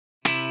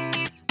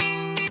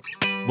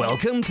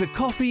Welcome to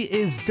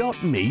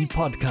CoffeeIs.me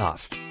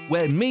podcast,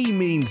 where me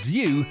means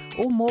you,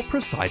 or more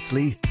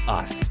precisely,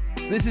 us.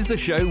 This is the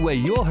show where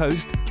your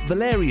host,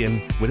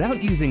 Valerian,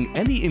 without using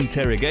any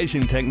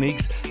interrogation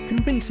techniques,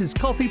 convinces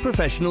coffee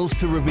professionals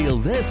to reveal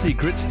their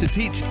secrets to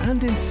teach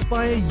and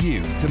inspire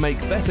you to make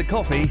better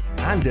coffee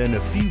and earn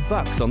a few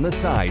bucks on the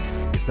side,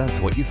 if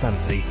that's what you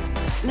fancy.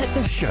 Let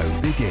the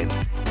show begin.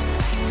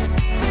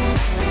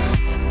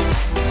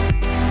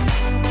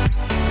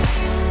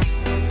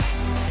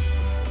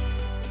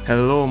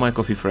 Hello my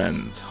coffee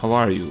friends, how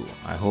are you?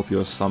 I hope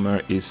your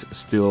summer is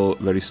still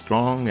very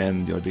strong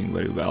and you're doing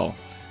very well.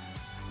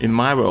 In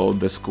my world,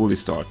 the school is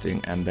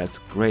starting and that's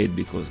great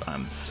because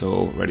I'm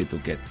so ready to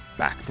get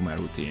back to my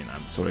routine.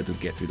 I'm so ready to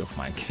get rid of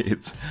my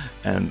kids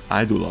and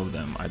I do love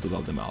them a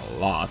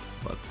lot,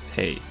 but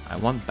hey, I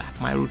want back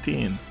my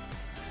routine.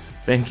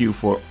 Thank you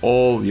for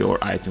all your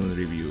iTunes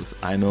reviews.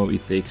 I know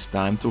it takes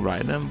time to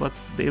write them, but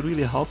they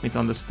really help me to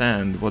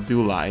understand what do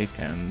you like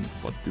and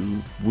what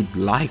you would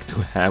like to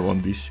have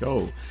on this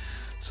show.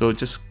 So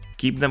just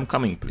keep them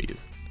coming,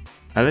 please.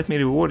 And let me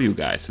reward you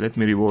guys. Let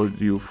me reward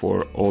you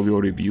for all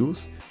your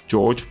reviews.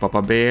 George,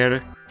 Papa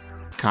Bear,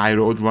 Kai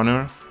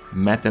Roadrunner,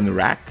 Matt and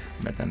Rack,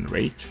 Matt and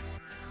Rach,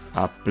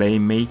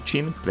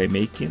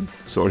 Playmaking.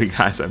 Sorry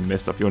guys, I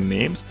messed up your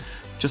names.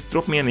 Just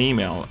drop me an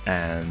email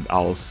and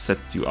I'll set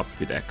you up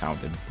with an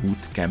account at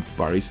Bootcamp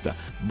Barista.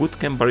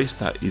 Bootcamp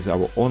Barista is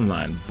our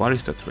online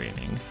barista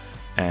training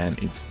and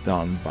it's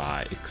done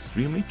by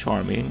extremely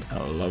charming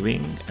and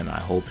loving, and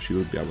I hope she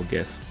will be our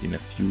guest in the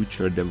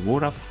future,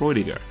 Devorah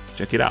Freudiger.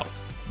 Check it out,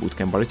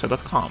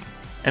 bootcampbarista.com.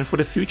 And for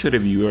the future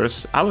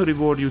reviewers, I will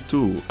reward you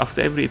too.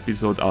 After every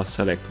episode, I'll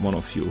select one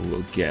of you who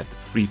will get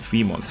free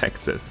 3-month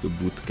access to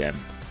Bootcamp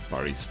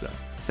Barista.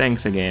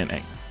 Thanks again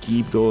and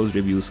keep those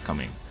reviews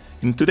coming.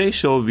 In today's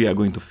show, we are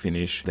going to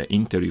finish the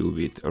interview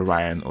with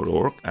Ryan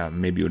O'Rourke.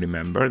 Maybe you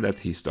remember that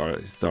he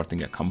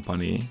starting a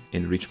company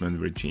in Richmond,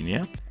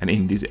 Virginia. And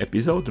in this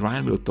episode,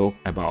 Ryan will talk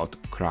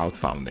about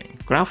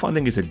crowdfunding.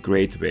 Crowdfunding is a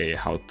great way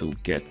how to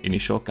get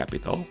initial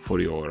capital for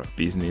your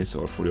business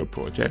or for your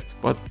project,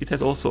 but it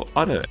has also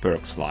other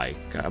perks like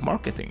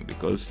marketing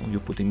because you're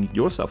putting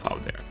yourself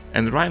out there.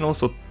 And Ryan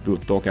also will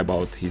talk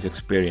about his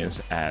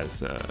experience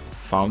as a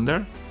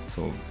founder.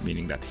 So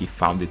meaning that he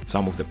founded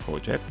some of the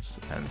projects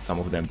and some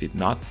of them did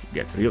not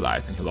get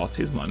realized and he lost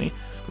his money,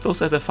 but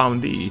also as a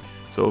foundee,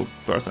 so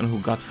person who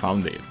got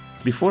founded.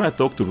 Before I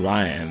talked to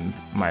Ryan,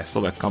 my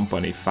solo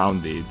company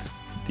founded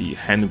the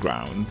Hand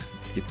Ground.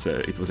 It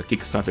was a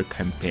Kickstarter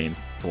campaign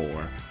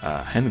for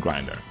a hand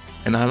grinder.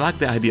 And I liked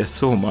the idea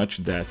so much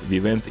that we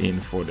went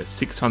in for the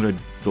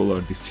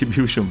 $600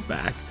 distribution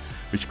pack,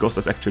 which cost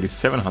us actually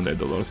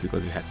 $700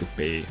 because we had to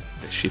pay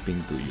the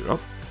shipping to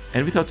Europe.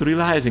 And without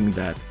realizing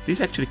that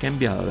this actually can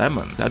be a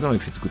lemon. I don't know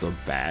if it's good or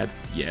bad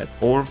yet,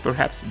 or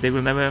perhaps they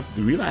will never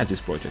realize this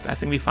project. I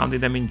think we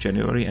founded them in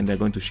January and they're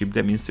going to ship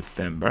them in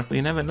September.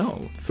 You never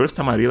know. First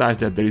time I realized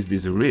that there is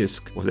this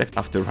risk was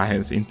after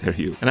Ryan's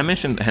interview. And I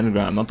mentioned Hand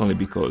Ground not only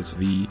because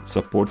we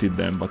supported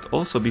them, but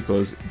also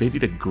because they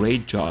did a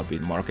great job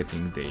in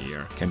marketing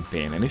their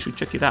campaign and you should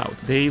check it out.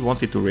 They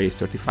wanted to raise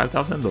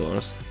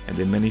 $35,000 and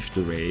they managed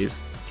to raise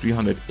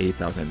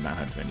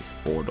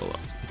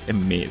 $308,924. It's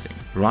amazing.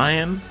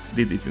 Ryan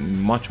did it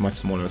in much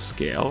smaller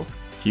scale.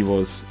 He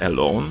was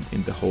alone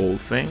in the whole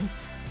thing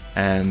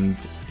and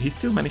he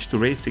still managed to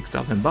raise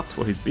 $6,000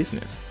 for his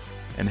business.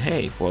 And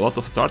hey, for a lot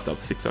of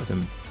startups,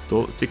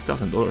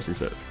 $6,000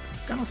 is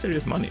kind of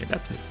serious money.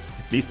 That's at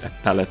least a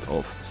pallet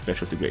of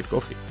specialty grade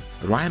coffee.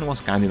 Ryan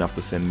was kind enough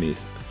to send me a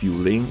few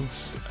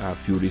links, a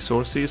few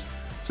resources.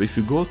 So if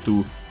you go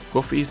to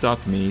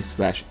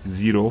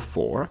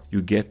coffeeis.me/04,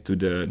 you get to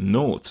the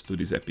notes to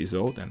this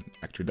episode, and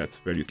actually that's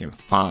where you can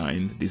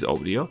find this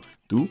audio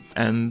too,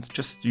 and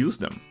just use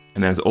them.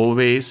 And as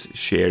always,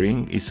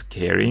 sharing is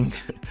caring,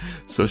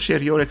 so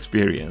share your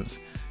experience.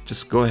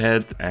 Just go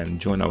ahead and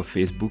join our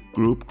Facebook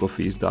group,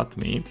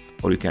 coffeeis.me,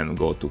 or you can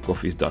go to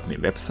coffeeis.me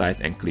website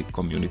and click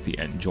community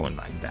and join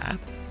like that.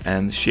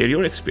 And share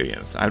your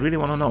experience. I really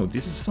want to know.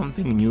 This is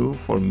something new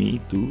for me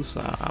too, so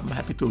I'm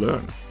happy to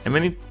learn. And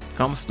when it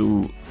comes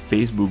to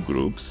Facebook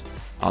groups,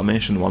 I'll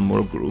mention one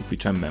more group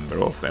which I'm a member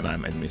of and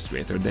I'm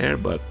administrator there,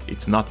 but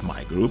it's not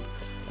my group.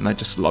 And I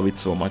just love it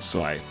so much,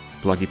 so I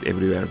plug it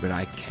everywhere where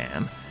I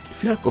can.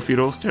 If you're a coffee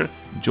roaster,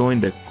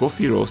 join the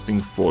Coffee Roasting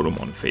Forum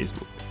on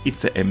Facebook.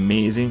 It's an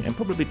amazing and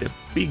probably the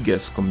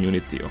biggest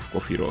community of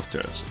coffee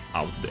roasters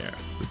out there.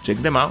 So check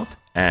them out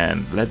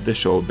and let the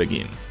show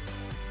begin.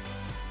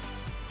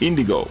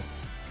 Indigo.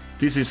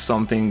 This is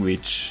something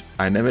which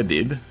I never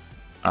did.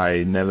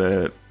 I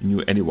never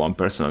knew anyone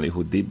personally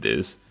who did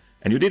this,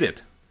 and you did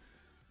it.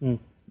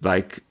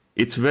 Like,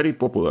 it's very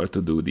popular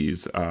to do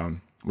these,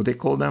 what they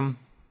call them?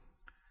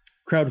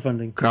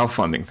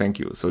 Crowdfunding, thank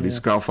you. So this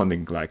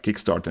crowdfunding like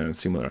Kickstarter and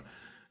similar.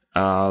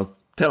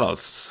 Tell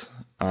us,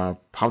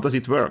 how does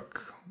it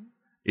work?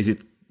 Is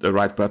it the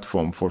right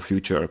platform for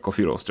future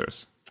coffee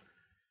roasters?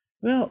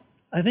 Well,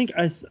 I think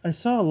I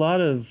saw a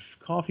lot of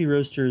coffee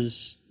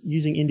roasters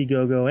using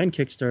Indiegogo and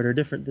Kickstarter,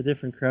 the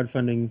different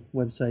crowdfunding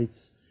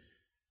websites,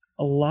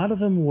 a lot of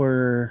them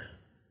were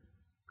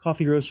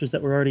coffee roasters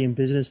that were already in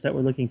business that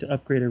were looking to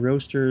upgrade a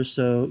roaster,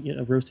 so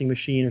a roasting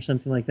machine or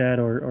something like that,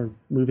 or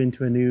move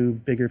into a new,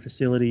 bigger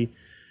facility.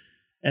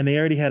 And they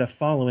already had a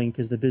following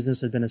because the business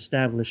had been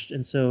established.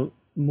 And so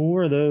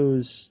more of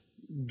those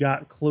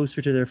got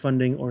closer to their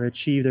funding or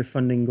achieved their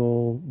funding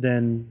goal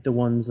than the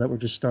ones that were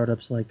just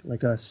startups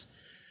like us.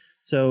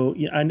 So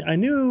I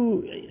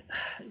knew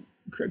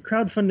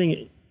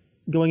crowdfunding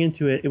going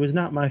into it, it was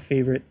not my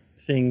favorite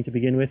thing to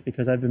begin with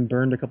because I've been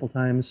burned a couple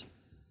times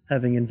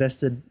having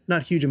invested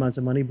not huge amounts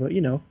of money, but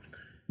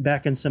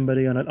backing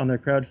somebody on their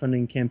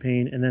crowdfunding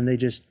campaign, and then they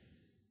just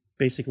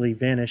basically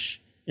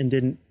vanish and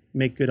didn't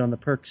make good on the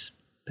perks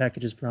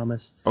packages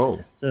promise.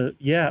 Oh. So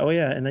yeah,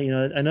 and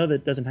I know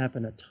that doesn't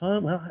happen a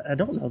ton. Well, I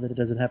don't know that it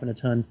doesn't happen a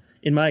ton.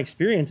 In my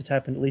experience, it's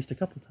happened at least a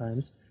couple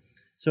times.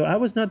 So I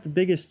was not the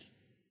biggest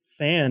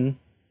fan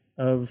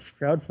of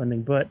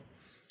crowdfunding, but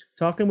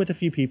talking with a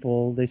few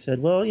people, they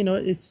said, well,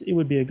 it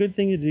would be a good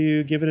thing to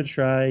do. Give it a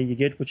try. You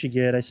get what you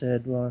get. I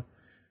said, well,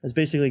 I was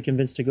basically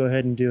convinced to go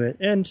ahead and do it.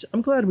 And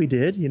I'm glad we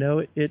did. We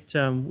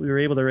were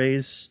able to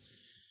raise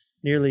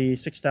nearly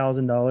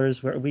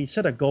 $6,000, where we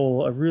set a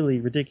goal, a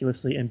really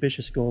ridiculously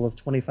ambitious goal of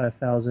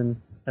 $25,000.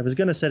 I was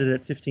going to set it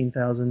at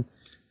 $15,000.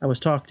 I was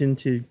talked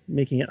into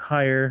making it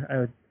higher.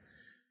 I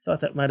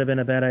thought that might have been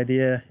a bad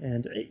idea.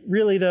 And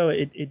really, though,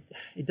 it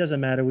doesn't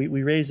matter.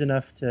 We raised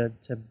enough to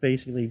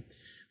basically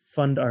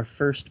fund our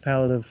first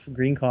pallet of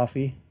green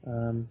coffee.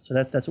 So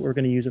that's what we're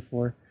going to use it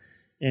for.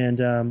 And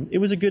it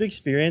was a good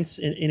experience.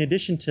 In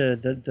addition to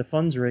the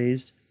funds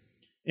raised,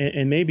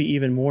 and maybe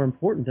even more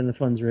important than the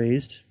funds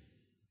raised,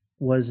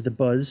 was the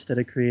buzz that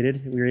it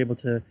created. We were able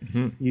to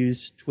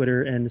use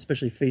Twitter and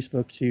especially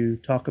Facebook to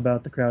talk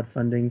about the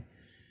crowdfunding.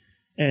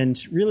 And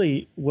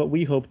really what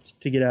we hoped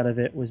to get out of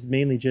it was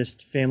mainly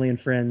just family and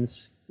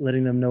friends,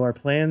 letting them know our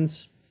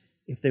plans.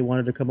 If they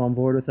wanted to come on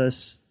board with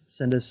us,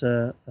 send us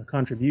a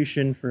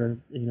contribution for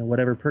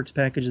whatever perks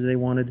packages they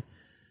wanted.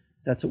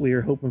 That's what we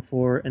were hoping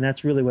for, and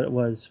that's really what it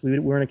was. We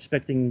weren't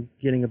expecting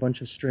getting a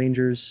bunch of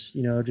strangers,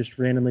 just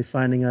randomly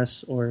finding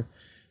us, or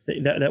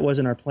that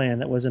wasn't our plan.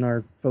 That wasn't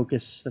our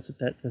focus.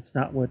 That's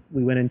not what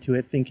we went into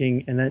it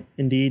thinking, and that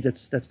indeed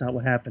that's not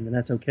what happened, and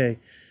that's okay.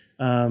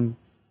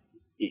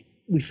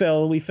 We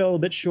fell a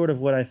bit short of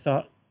what I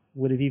thought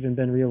would have even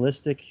been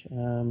realistic.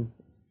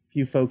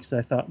 Few folks that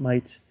I thought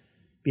might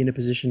be in a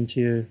position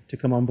to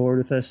come on board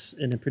with us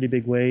in a pretty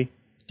big way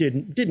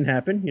didn't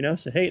happen.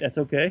 So hey, that's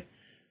okay.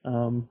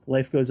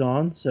 Life goes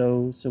on,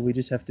 so we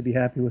just have to be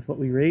happy with what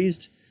we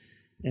raised.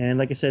 And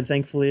like I said,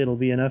 thankfully it'll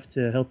be enough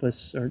to help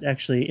us, or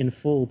actually in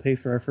full pay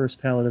for our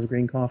first pallet of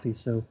green coffee.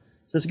 So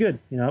that's good.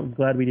 I'm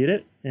glad we did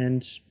it,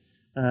 and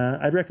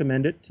I'd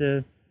recommend it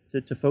to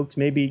folks.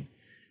 Maybe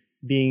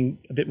being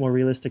a bit more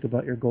realistic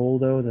about your goal,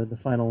 though, the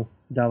final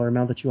dollar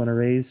amount that you want to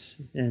raise,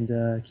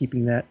 and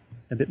keeping that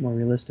a bit more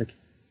realistic.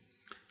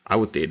 I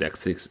would take that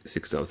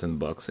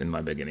 $6,000 in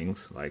my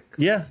beginnings. It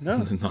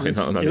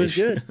was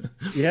good.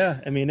 Yeah,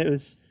 I mean, it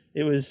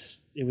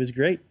was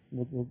great.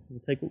 We'll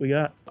take what we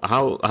got.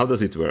 How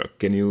does it work?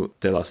 Can you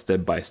tell us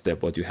step by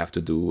step what you have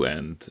to do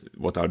and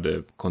what are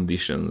the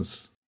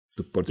conditions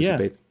to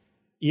participate?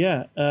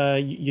 Yeah.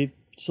 You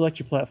select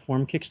your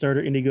platform: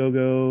 Kickstarter,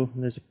 Indiegogo.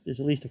 There's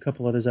at least a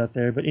couple others out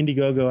there, but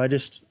Indiegogo,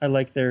 I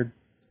like their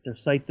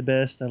site the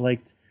best. I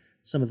liked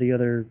some of the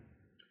other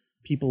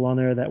people on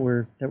there that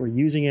were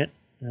using it.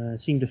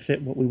 Seemed to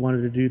fit what we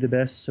wanted to do the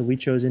best, so we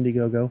chose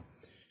Indiegogo.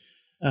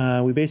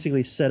 We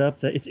basically set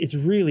up it's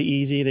really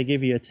easy. They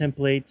give you a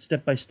template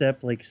step by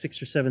step, like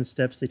 6 or 7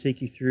 steps they take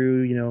you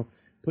through,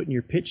 putting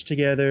your pitch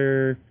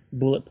together,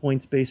 bullet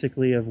points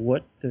basically of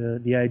what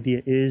the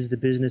idea is, the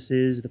business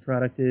is, the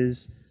product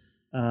is.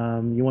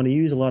 You want to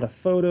use a lot of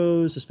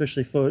photos,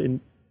 especially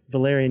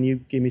Valerian, you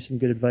gave me some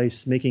good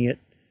advice, making it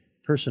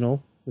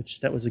personal, which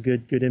that was a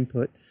good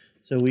input.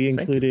 So we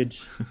included,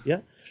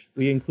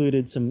 we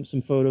included some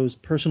photos,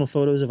 personal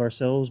photos of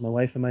ourselves, my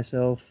wife and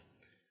myself.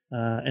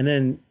 And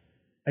then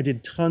I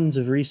did tons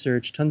of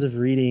research, tons of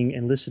reading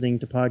and listening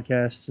to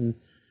podcasts, and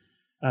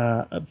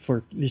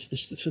for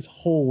this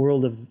whole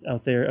world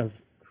out there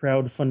of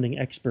crowdfunding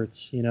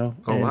experts,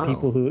 wow.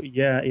 People who,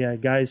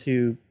 guys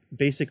who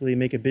basically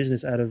make a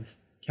business out of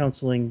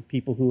counseling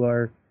people who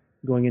are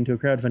going into a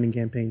crowdfunding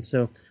campaign.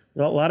 So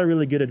a lot of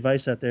really good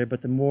advice out there,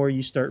 but the more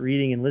you start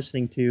reading and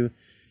listening to,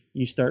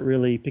 you start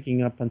really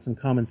picking up on some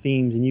common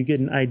themes, and you get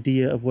an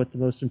idea of what the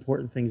most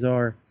important things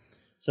are.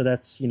 So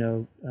that's,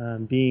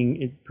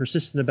 being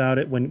persistent about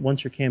it.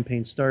 Once your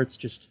campaign starts,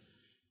 just,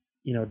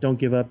 don't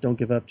give up,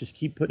 just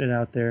keep putting it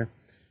out there.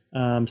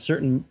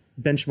 Certain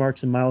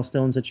benchmarks and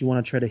milestones that you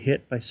want to try to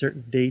hit by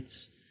certain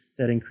dates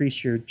that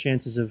increase your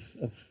chances of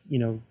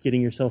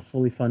getting yourself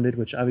fully funded,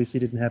 which obviously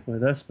didn't happen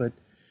with us. But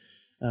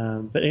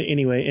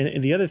anyway,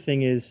 and the other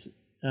thing is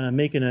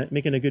making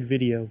a good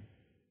video.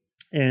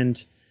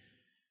 And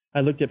I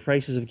looked at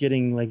prices of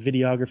getting like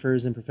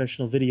videographers and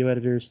professional video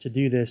editors to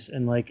do this,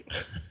 and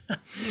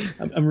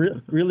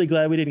I'm really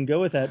glad we didn't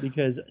go with that,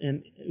 because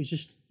it was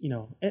just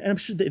and I'm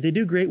sure they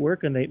do great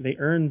work, and they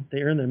earn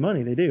their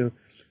money, they do,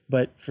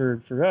 But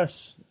for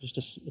us, just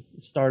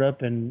a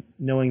startup and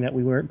knowing that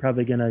we weren't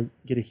probably going to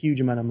get a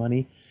huge amount of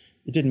money,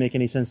 it didn't make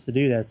any sense to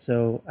do that.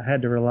 So I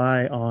had to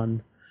rely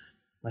on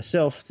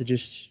myself to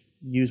just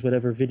use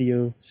whatever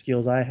video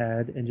skills I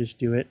had and just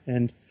do it.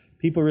 And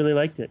people really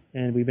liked it.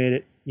 And we made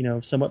it,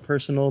 somewhat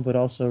personal, but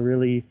also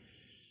really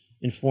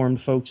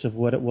informed folks of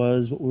what it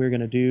was, what we were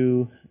going to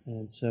do.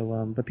 And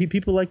so, but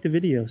people like the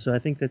video. So I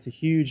think that's a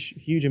huge,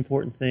 huge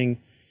important thing,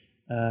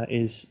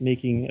 is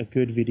making a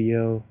good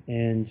video.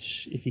 And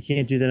if you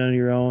can't do that on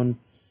your own,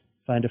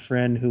 find a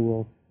friend who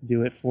will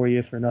do it for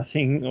you for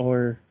nothing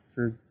or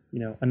for,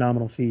 a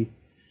nominal fee.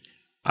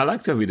 I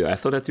liked your video. I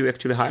thought that you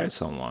actually hired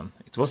someone.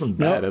 It wasn't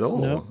bad at all.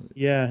 No.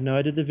 Yeah, no,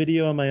 I did the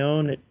video on my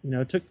own. It,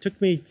 took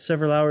me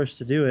several hours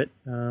to do it.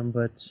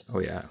 But oh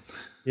yeah.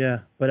 Yeah,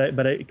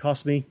 but it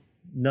cost me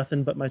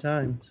nothing but my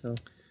time. So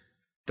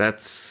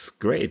that's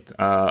great.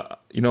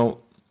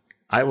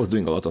 I was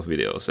doing a lot of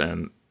videos,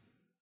 and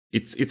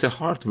it's a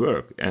hard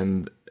work,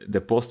 and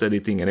the post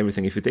editing and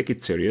everything. If you take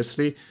it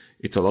seriously,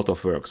 it's a lot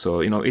of work. So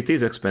it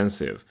is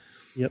expensive.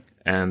 Yep.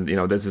 And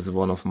this is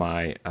one of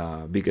my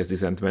biggest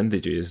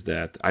disadvantages,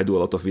 that I do a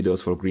lot of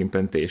videos for Green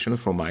Plantation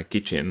from my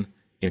kitchen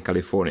in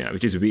California,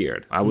 which is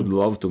weird. I would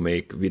love to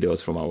make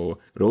videos from our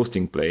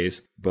roasting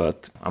place,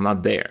 but I'm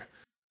not there.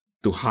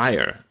 To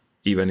hire,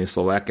 even in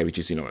Slovakia, which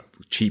is a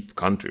cheap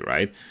country,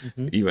 right?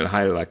 Mm-hmm. Even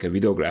hire like a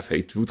videographer,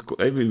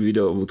 every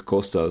video would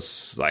cost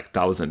us like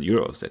 1,000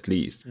 euros at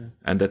least,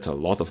 and that's a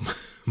lot of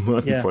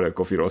money for a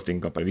coffee roasting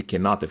company. We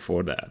cannot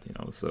afford that,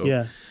 So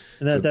yeah,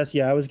 and that's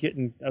I was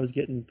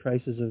getting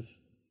prices of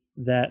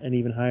that and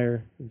even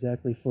higher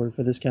exactly for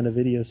this kind of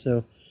video.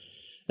 So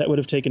that would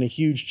have taken a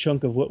huge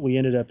chunk of what we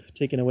ended up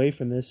taking away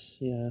from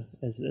this,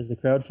 as the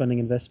crowdfunding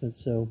investment.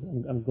 So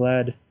I'm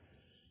glad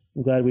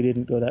we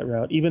didn't go that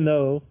route, even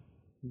though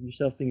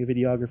yourself being a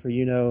videographer,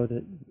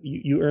 that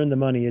you earn the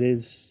money. It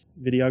is,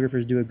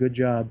 videographers do a good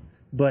job,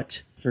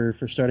 but for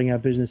starting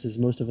out businesses,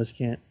 most of us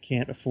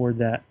can't afford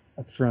that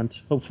up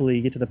front. Hopefully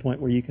you get to the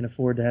point where you can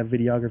afford to have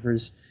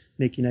videographers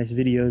make you nice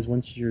videos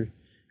once you're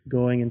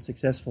going and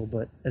successful.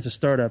 But as a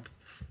startup,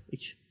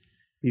 it'd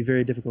be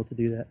very difficult to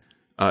do that.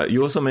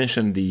 You also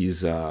mentioned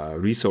these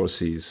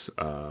resources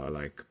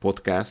like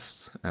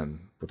podcasts and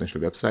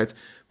potential websites.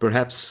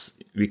 Perhaps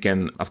we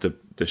can, after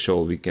the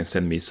show, we can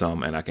send me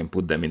some and I can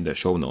put them in the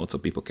show notes so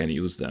people can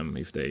use them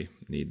if they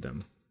need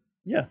them.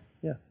 Yeah.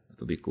 That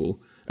would be cool.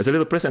 As a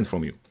little present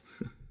from you.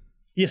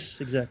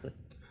 Yes, exactly.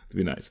 It'd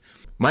be nice.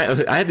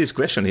 I had this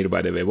question here,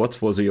 by the way.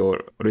 What was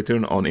your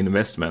return on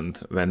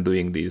investment when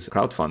doing this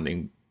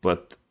crowdfunding?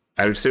 But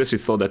I seriously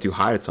thought that you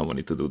hired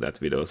somebody to do that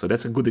video. So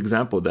that's a good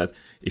example that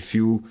if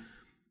you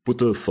put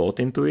a little thought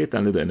into it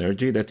and a little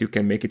energy, that you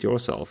can make it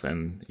yourself,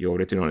 and your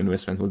return on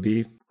investment would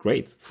be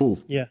great, full.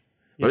 Yeah.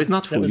 But it's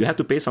not full. You have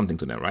to pay something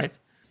to them, right?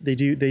 They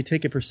do. They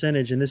take a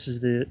percentage, and this is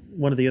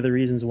one of the other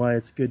reasons why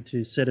it's good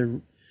to set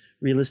a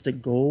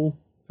realistic goal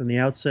from the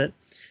outset,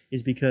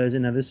 is because,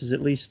 and now this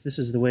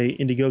is the way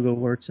Indiegogo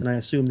works, and I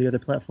assume the other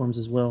platforms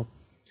as well.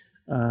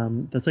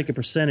 That's like a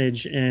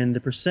percentage, and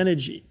the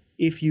percentage,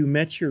 if you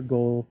met your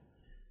goal,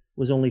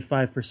 was only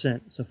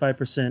 5%. So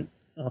 5%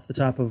 off the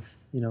top of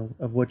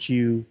of what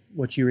you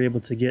were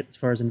able to get as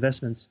far as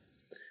investments.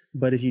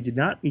 But if you did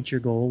not meet your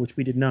goal, which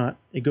we did not,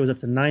 it goes up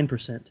to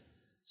 9%.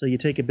 So you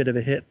take a bit of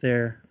a hit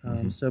there.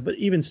 But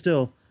even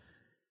still,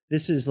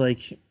 this is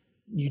like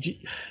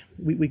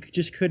we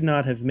just could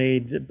not have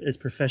made as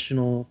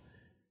professional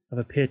of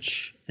a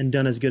pitch and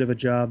done as good of a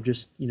job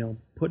just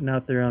putting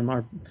out there on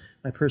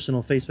my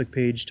personal Facebook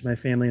page to my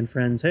family and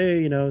friends,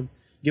 hey,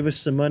 give us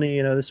some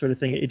money, this sort of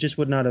thing. It just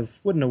wouldn't have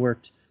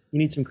worked. You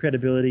need some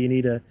credibility. You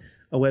need a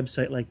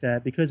website like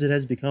that, because it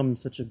has become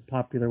such a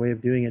popular way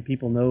of doing it.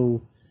 People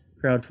know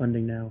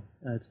crowdfunding now.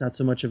 It's not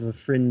so much of a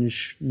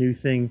fringe new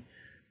thing,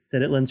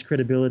 that it lends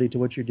credibility to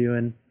what you're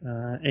doing,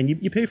 and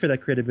you pay for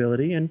that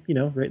credibility, and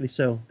rightly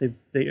so.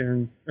 They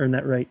earn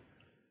that right.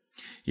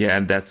 Yeah,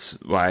 and that's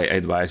why I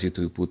advise you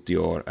to put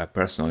your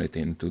personality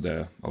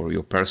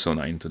your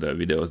persona into the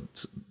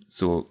videos,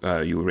 so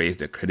you raise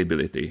the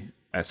credibility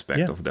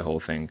aspect of the whole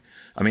thing.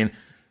 I mean,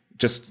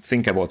 just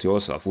think about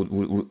yourself.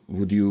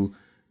 Would you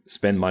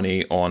spend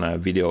money on a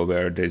video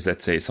where there's,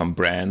 let's say, some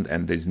brand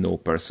and there's no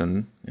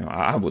person?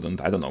 I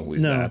wouldn't. I don't know who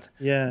is that.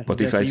 Yeah, but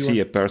exactly. If I see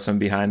a person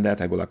behind that,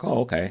 I go like,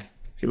 oh, okay,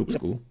 he looks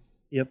cool.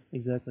 Yep,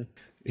 exactly.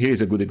 Here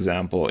is a good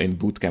example. In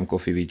Bootcamp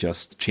Coffee, we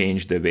just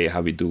changed the way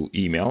how we do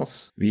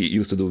emails. We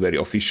used to do very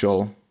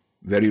official,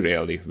 very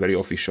rarely, very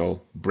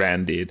official,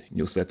 branded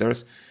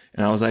newsletters.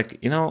 And I was like,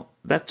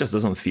 that just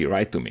doesn't feel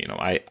right to me.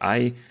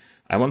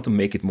 I want to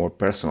make it more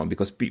personal,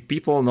 because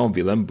people know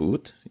Willem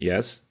Booth.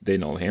 Yes, they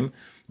know him.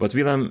 But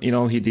Willem,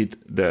 he did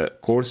the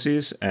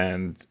courses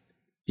and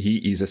he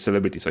is a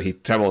celebrity. So he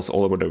travels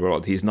all over the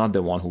world. He's not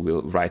the one who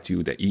will write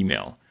you the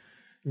email.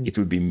 It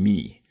will be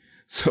me.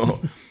 So,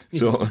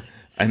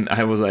 and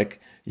I was like,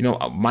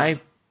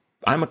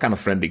 I'm a kind of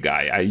friendly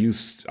guy.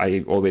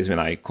 I always, when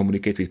I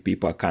communicate with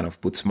people, I kind of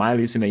put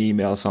smileys in an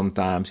email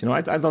sometimes.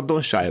 I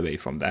don't shy away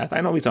from that.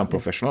 I know it's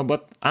unprofessional,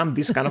 but I'm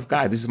this kind of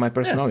guy. This is my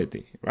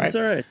personality, right? That's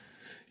all right.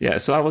 Yeah,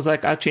 so I was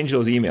like, I changed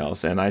those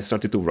emails and I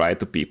started to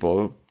write to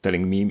people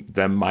telling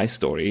them my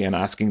story and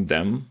asking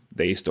them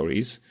their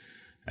stories.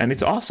 And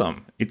it's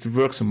awesome. It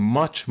works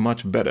much,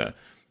 much better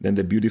than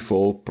the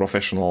beautiful,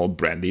 professional,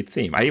 branded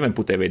theme. I even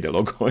put away the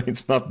logo.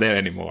 It's not there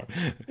anymore.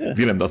 Yeah.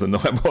 Willem doesn't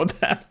know about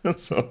that.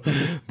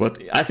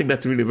 But I think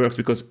that really works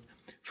because,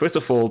 first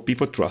of all,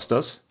 people trust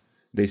us.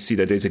 They see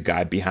that there's a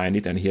guy behind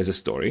it and he has a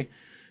story.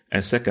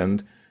 And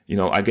second,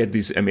 I get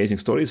these amazing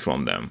stories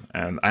from them.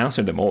 And I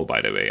answer them all,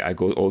 by the way. I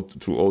go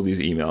through all these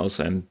emails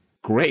and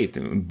great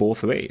in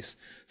both ways.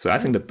 So I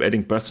think that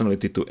adding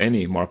personality to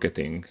any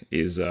marketing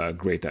is a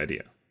great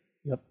idea.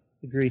 Yep,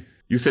 agree.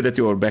 You said that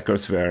your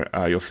backers were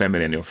your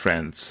family and your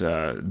friends.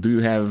 Do you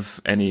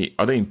have any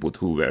other input?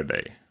 Who were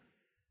they?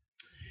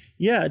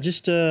 Yeah,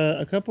 just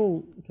a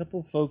couple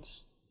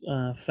folks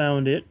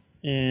found it,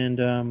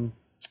 and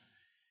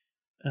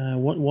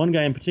one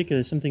guy in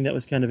particular, something that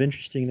was kind of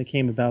interesting that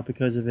came about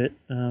because of it.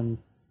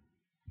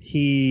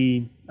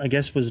 He, I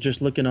guess, was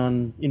just looking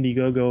on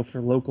Indiegogo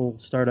for local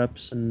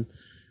startups and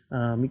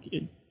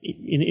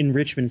in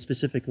Richmond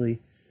specifically.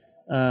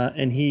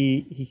 And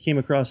he came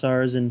across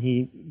ours and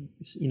he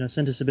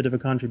sent us a bit of a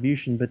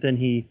contribution, but then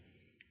he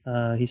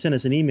sent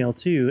us an email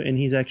too. And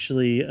he's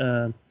actually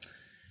a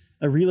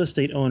real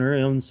estate owner,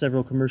 owns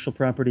several commercial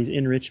properties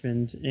in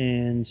Richmond.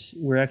 And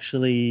we're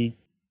actually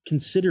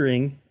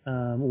considering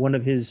one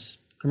of his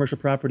commercial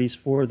properties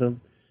for the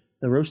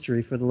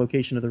roastery, for the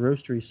location of the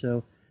roastery.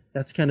 So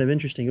that's kind of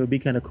interesting. It would be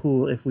kind of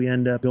cool if we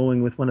end up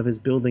going with one of his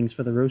buildings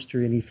for the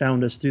roastery. And he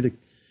found us through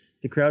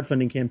the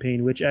crowdfunding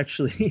campaign, which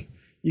actually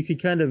you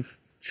could kind of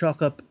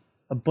chalk up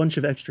a bunch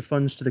of extra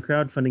funds to the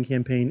crowdfunding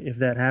campaign if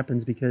that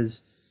happens,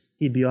 because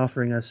he'd be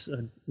offering us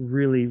a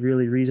really,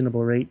 really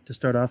reasonable rate to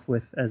start off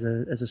with as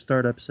a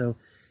startup. So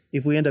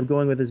if we end up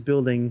going with this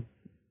building,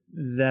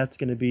 that's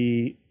going to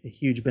be a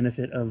huge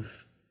benefit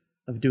of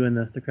doing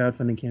the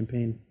crowdfunding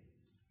campaign.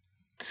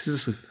 This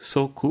is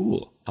so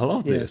cool. I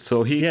love this.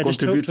 So he just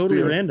contributes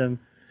totally random.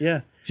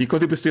 Yeah. He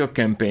contributes to your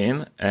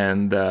campaign,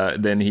 and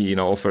then he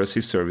offers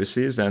his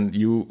services, and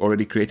you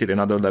already created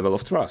another level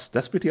of trust.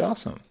 That's pretty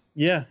awesome.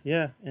 Yeah.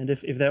 And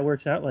if that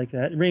works out like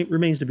that, it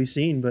remains to be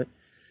seen. But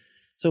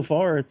so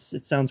far, it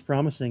sounds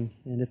promising.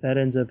 And if that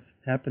ends up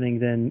happening,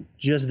 then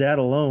just that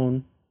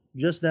alone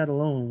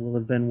will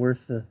have been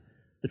worth the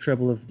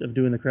trouble of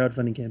doing the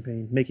crowdfunding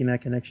campaign, making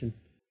that connection.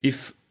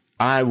 If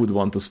I would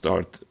want to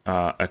start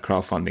a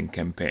crowdfunding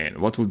campaign,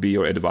 what would be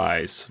your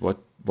advice? What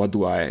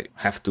do I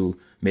have to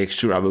make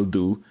sure I will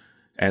do,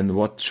 and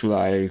what should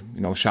I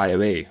shy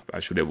away? I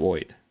should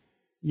avoid.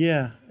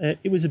 Yeah,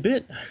 it was a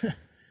bit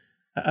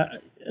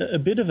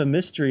of a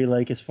mystery,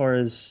 like as far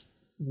as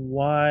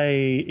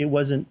why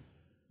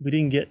we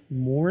didn't get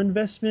more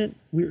investment.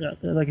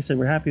 Like I said,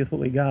 we're happy with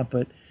what we got,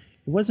 but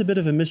it was a bit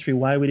of a mystery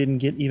why we didn't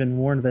get even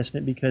more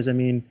investment, because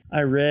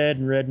I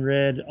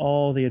read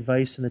all the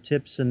advice and the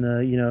tips and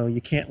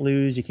you can't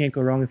lose, you can't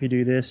go wrong if you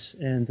do this,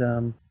 and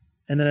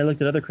then I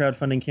looked at other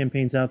crowdfunding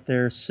campaigns out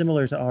there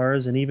similar to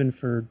ours, and even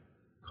for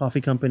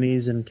coffee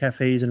companies and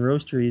cafes and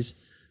roasteries,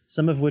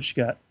 some of which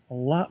got a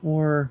lot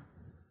more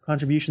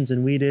contributions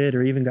than we did,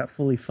 or even got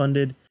fully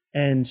funded.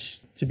 And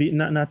to be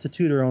not to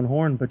toot our own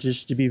horn, but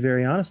just to be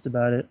very honest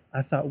about it,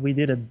 I thought we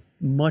did a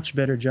much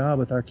better job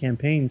with our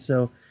campaign.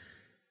 So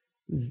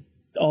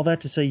all that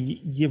to say,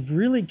 you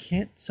really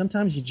can't.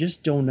 Sometimes you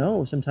just don't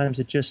know. Sometimes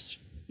it just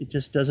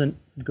doesn't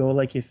go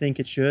like you think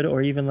it should,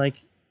 or even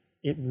like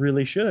it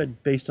really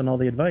should, based on all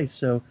the advice.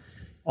 So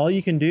all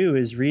you can do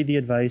is read the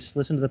advice,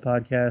 listen to the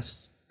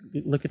podcasts,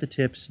 look at the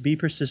tips, be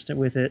persistent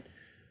with it,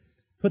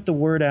 put the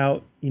word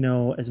out,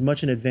 as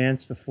much in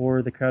advance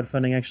before the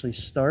crowdfunding actually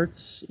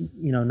starts.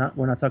 We're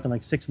not talking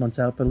like 6 months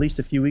out, but at least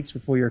a few weeks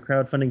before your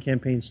crowdfunding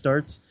campaign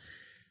starts.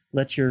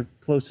 Let your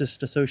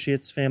closest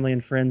associates, family,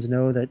 and friends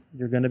know that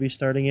you're going to be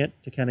starting it,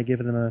 to kind of give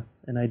them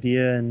an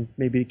idea and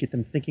maybe get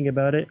them thinking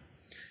about it.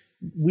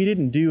 We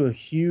didn't do a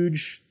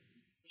huge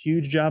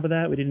job of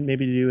that. We didn't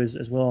maybe do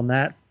as well on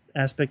that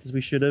aspect as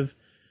we should have.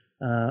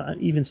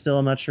 Even still,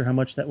 I'm not sure how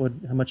much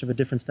of a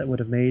difference that would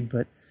have made,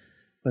 but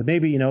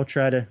maybe,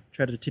 try to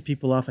tip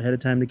people off ahead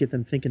of time to get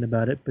them thinking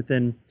about it. But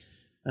then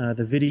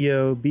the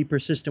video, be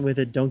persistent with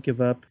it. Don't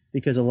give up,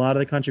 because a lot of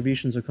the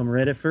contributions will come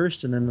right at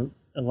first, and then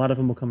a lot of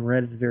them will come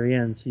right at the very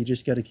end. So you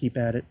just got to keep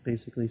at it,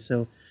 basically.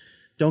 So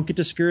don't get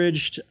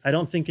discouraged. I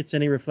don't think it's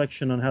any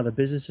reflection on how the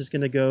business is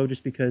going to go,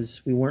 just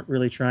because we weren't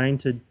really trying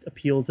to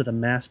appeal to the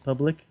mass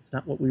public. It's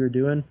not what we were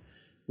doing.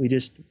 We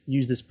just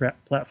used this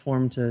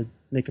platform to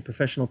make a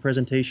professional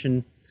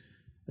presentation,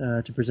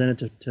 to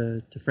present it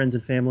to friends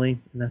and family.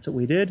 And that's what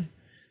we did.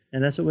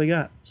 And that's what we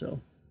got.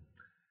 So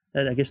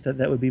I guess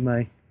that would be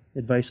my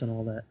advice on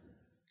all that.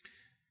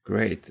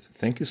 Great.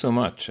 Thank you so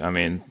much.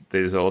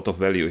 There's a lot of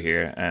value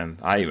here, and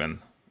I even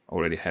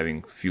already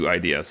having a few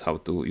ideas how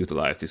to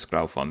utilize this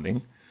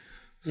crowdfunding.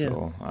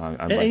 So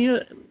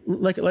and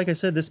like I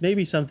said, this may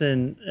be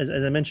something, as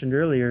I mentioned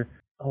earlier,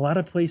 a lot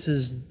of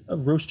places,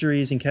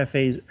 roasteries and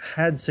cafes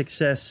had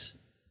success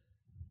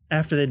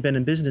after they'd been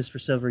in business for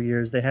several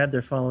years. They had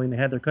their following, they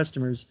had their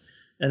customers,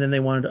 and then they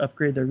wanted to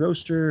upgrade their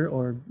roaster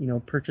or,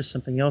 purchase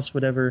something else,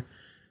 whatever.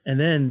 And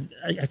then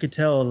I could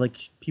tell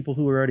like people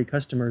who were already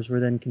customers were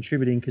then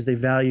contributing because they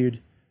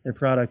valued their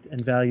product and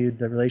valued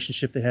the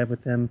relationship they had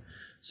with them.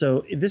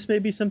 So this may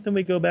be something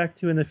we go back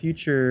to in the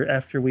future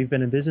after we've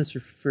been in business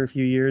for a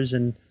few years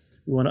and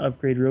we want to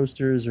upgrade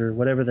roasters or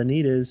whatever the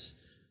need is,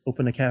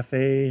 open a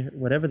cafe,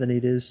 whatever the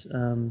need is.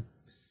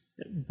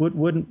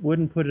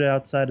 Wouldn't put it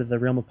outside of the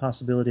realm of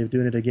possibility of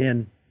doing it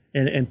again,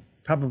 and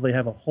probably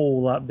have a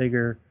whole lot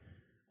bigger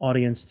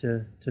audience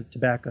to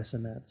back us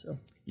in that. So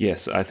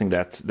yes, I think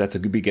that's a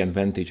big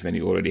advantage when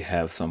you already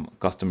have some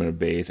customer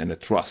base and a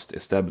trust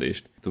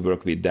established. To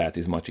work with that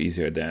is much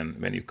easier than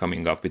when you're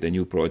coming up with a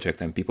new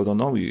project and people don't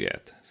know you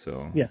yet.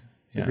 So yeah.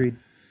 Agreed.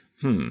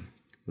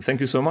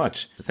 Thank you so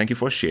much. Thank you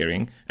for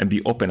sharing and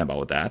be open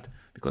about that,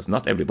 because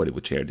not everybody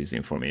would share this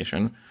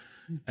information.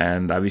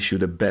 And I wish you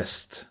the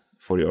best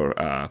for your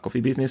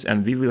coffee business.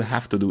 And we will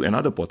have to do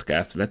another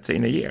podcast, let's say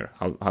in a year.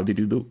 How did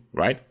you do,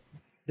 right?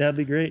 That'd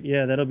be great.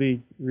 Yeah, that'll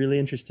be really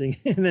interesting.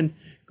 And then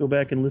go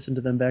back and listen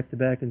to them back to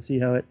back and see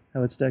how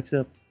it stacks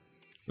up.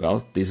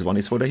 Well, this one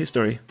is for the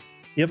history.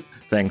 Yep.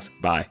 Thanks.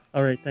 Bye.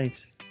 All right.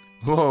 Thanks.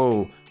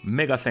 Whoa.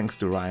 Mega thanks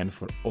to Ryan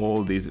for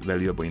all this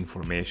valuable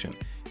information.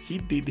 He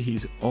did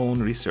his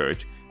own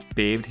research,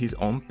 paved his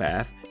own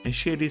path, and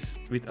shared this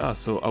with us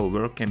so our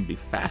work can be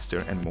faster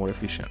and more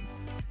efficient.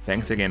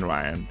 Thanks again,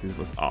 Ryan. This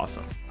was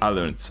awesome. I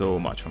learned so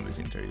much from this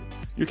interview.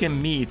 You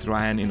can meet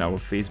Ryan in our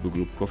Facebook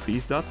group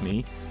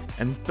coffees.me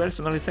and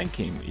personally thank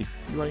him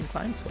if you are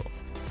inclined so.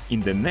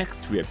 In the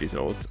next 3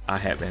 episodes, I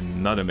have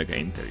another mega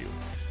interview.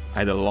 I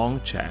had a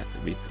long chat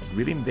with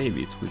William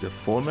Davids, who is a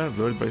former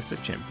World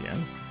Barista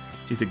Champion.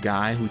 He's a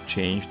guy who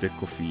changed the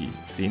coffee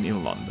scene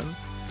in London,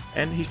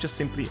 and he's just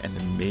simply an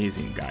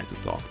amazing guy to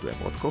talk to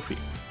about coffee.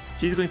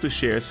 He's going to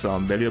share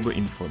some valuable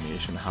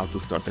information, how to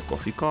start a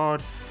coffee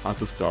cart, how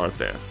to start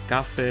a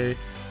cafe.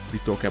 We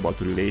talk about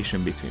the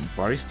relation between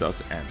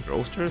baristas and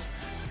roasters,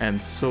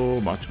 and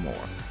so much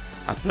more.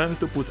 I plan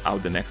to put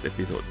out the next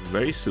episode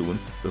very soon,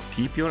 so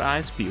keep your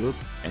eyes peeled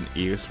and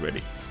ears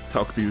ready.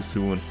 Talk to you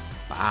soon.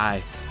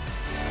 Bye.